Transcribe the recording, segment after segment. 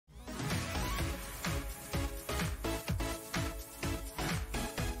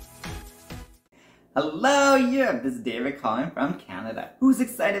Hello Europe, this is David calling from Canada. Who's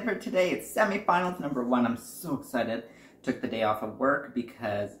excited for today? It's semifinals number 1. I'm so excited. Took the day off of work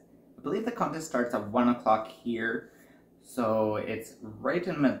because I believe the contest starts at 1 o'clock here. So it's right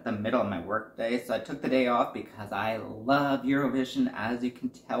in the middle of my work day. So I took the day off because I love Eurovision, as you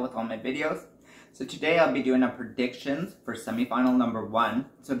can tell with all my videos. So today I'll be doing a predictions for semifinal number 1.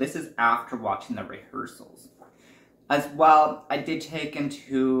 So this is after watching the rehearsals. As well, I did take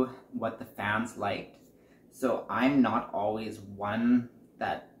into what the fans liked. So I'm not always one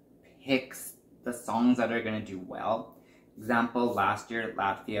that picks the songs that are going to do well. Example, last year,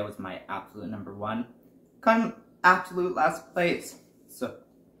 Latvia was my absolute number 1. Got absolute last place. So,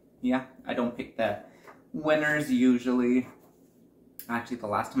 yeah, I don't pick the winners usually. Actually, the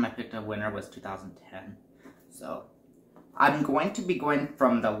last time I picked a winner was 2010. So, I'm going to be going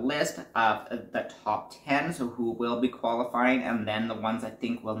from the list of the top 10, so who will be qualifying, and then the ones I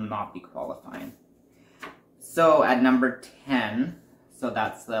think will not be qualifying. So at number 10, so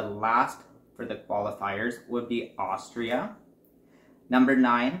that's the last for the qualifiers, would be Austria. Number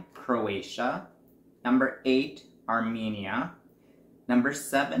 9, Croatia. Number 8, Armenia. Number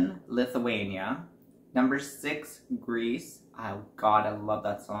 7, Lithuania. Number 6, Greece. Oh God, I love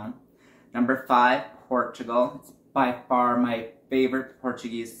that song. Number 5, Portugal. It's by far my favorite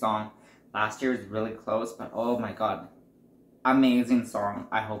Portuguese song. Last year was really close, but oh my God. Amazing song.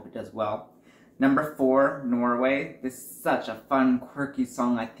 I hope it does well. Number 4, Norway. This is such a fun, quirky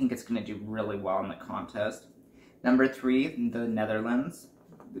song. I think it's going to do really well in the contest. Number 3, the Netherlands.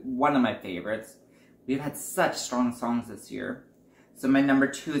 One of my favorites. We've had such strong songs this year. So my number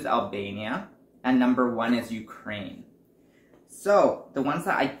 2 is Albania. And number 1 is Ukraine. So the ones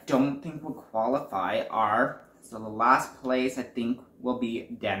that I don't think will qualify are, so the last place I think will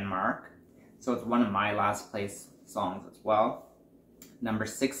be Denmark. So it's one of my last place songs as well. Number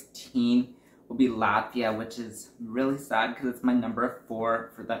 16 will be Latvia, which is really sad because it's my number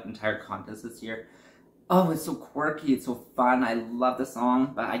 4 for the entire contest this year. Oh, it's so quirky, it's so fun, I love the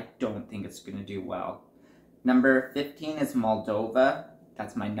song, but I don't think it's going to do well. Number 15 is Moldova.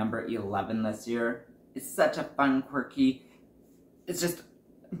 That's my number 11 this year. It's such a fun, quirky, it's just,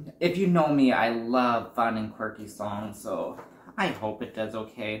 if you know me, I love fun and quirky songs, so I hope it does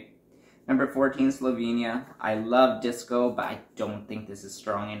okay. Number 14, Slovenia. I love disco, but I don't think this is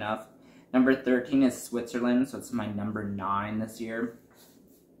strong enough. Number 13 is Switzerland, so it's my number 9 this year.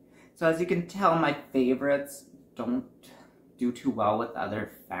 So as you can tell, my favorites don't do too well with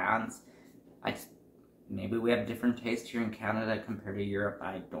other fans. Maybe we have different taste here in Canada compared to Europe,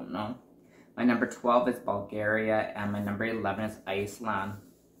 I don't know. My number 12 is Bulgaria, and my number 11 is Iceland.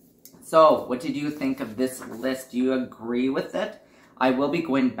 So, what did you think of this list? Do you agree with it? I will be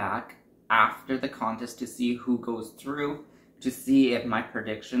going back after the contest to see who goes through, to see if my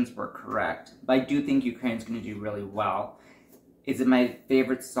predictions were correct. But I do think Ukraine's going to do really well. Is it my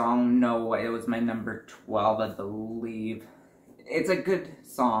favorite song? No, it was my number 12, I believe. It's a good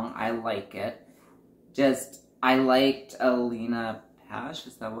song. I like it. I liked Alina Pash,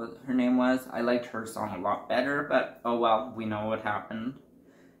 is that what her name was? I liked her song a lot better, but oh well, we know what happened.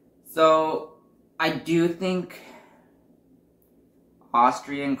 So, I do think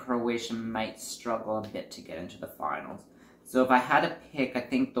Austria and Croatia might struggle a bit to get into the finals. So if I had to pick, I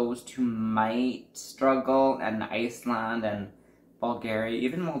think those two might struggle, and Iceland and Bulgaria,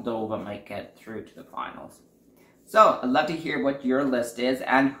 even Moldova might get through to the finals. So, I'd love to hear what your list is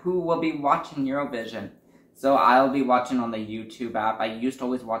and who will be watching Eurovision. So I'll be watching on the YouTube app. I used to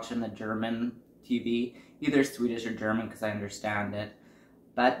always watch in the German TV, either Swedish or German because I understand it.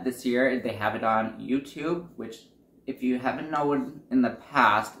 But this year they have it on YouTube, which if you haven't known in the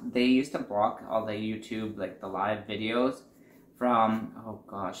past, they used to block all the YouTube, like the live videos from, oh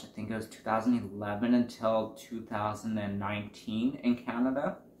gosh, I think it was 2011 until 2019 in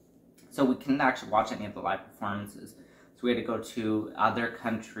Canada. So we couldn't actually watch any of the live performances. So we had to go to other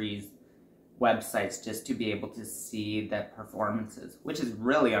countries' websites just to be able to see the performances, which is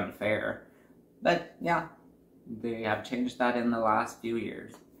really unfair. But yeah, they have changed that in the last few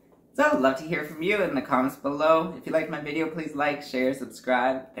years. So I'd love to hear from you in the comments below. If you liked my video, please like, share,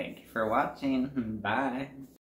 subscribe. Thank you for watching. Bye.